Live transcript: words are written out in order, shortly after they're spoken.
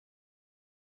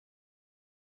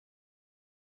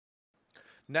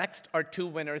Next are two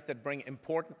winners that bring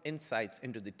important insights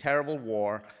into the terrible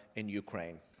war in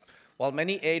Ukraine. While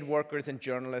many aid workers and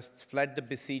journalists fled the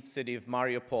besieged city of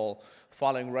Mariupol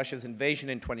following Russia's invasion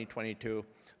in 2022,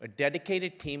 a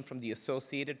dedicated team from the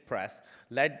Associated Press,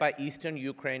 led by Eastern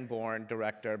Ukraine-born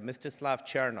director Mystyslav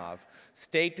Chernov,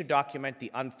 stayed to document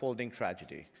the unfolding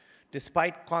tragedy.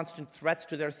 Despite constant threats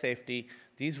to their safety,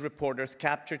 these reporters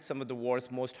captured some of the war's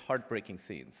most heartbreaking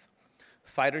scenes.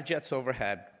 Fighter jets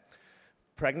overhead,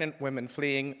 pregnant women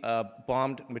fleeing a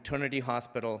bombed maternity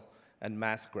hospital, and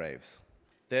mass graves.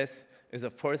 This is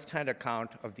a first-hand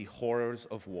account of the horrors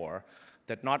of war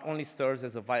that not only serves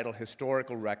as a vital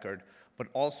historical record, but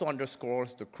also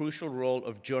underscores the crucial role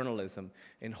of journalism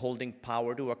in holding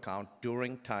power to account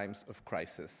during times of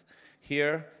crisis.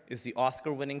 Here is the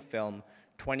Oscar-winning film,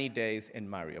 20 Days in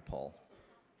Mariupol.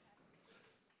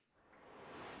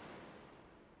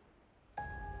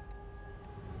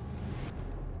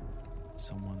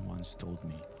 Someone once told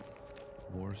me,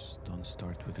 wars don't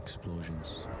start with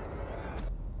explosions.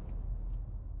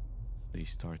 They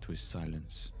start with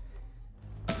silence.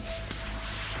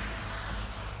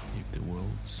 If the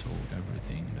world saw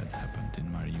everything that happened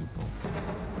in Mariupol,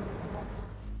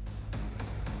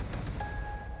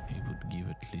 it would give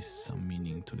at least some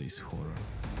meaning to this horror.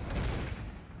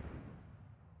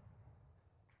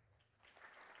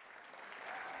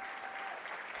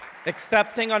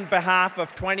 Accepting on behalf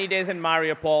of 20 Days in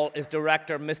Mariupol is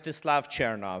director Mystyslav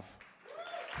Chernov.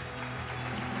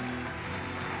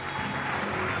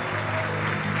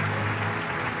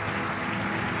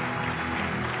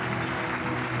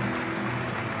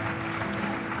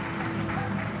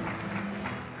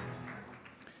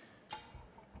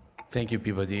 Thank you,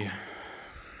 Peabody.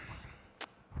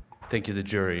 Thank you, the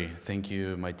jury. Thank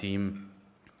you, my team,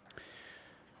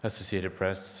 Associated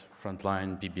Press,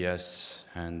 Frontline, PBS,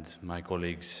 and my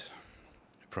colleagues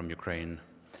from Ukraine.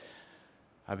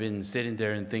 I've been sitting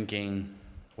there and thinking,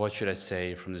 what should I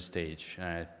say from the stage?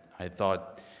 And I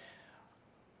thought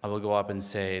I will go up and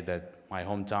say that my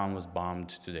hometown was bombed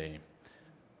today.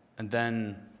 And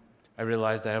then I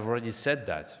realized I have already said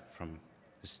that from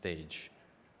the stage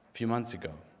a few months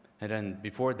ago. And then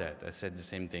before that, I said the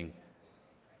same thing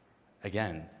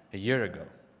again, a year ago.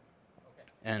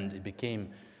 And it became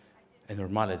a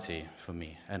normality for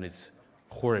me, and it's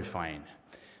horrifying.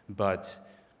 But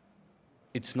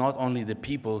it's not only the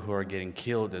people who are getting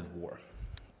killed at war,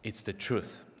 it's the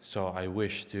truth. So I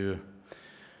wish to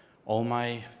all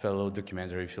my fellow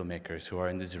documentary filmmakers who are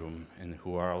in this room and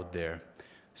who are out there,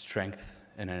 strength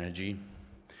and energy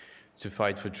to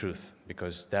fight for truth,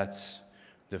 because that's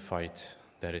the fight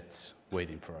that it's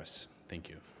waiting for us. Thank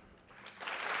you.